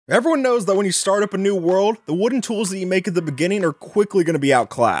Everyone knows that when you start up a new world, the wooden tools that you make at the beginning are quickly going to be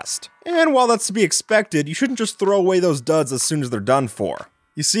outclassed. And while that's to be expected, you shouldn't just throw away those duds as soon as they're done for.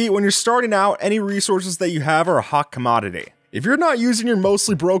 You see, when you're starting out, any resources that you have are a hot commodity. If you're not using your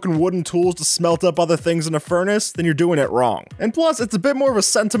mostly broken wooden tools to smelt up other things in a furnace, then you're doing it wrong. And plus, it's a bit more of a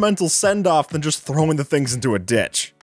sentimental send-off than just throwing the things into a ditch.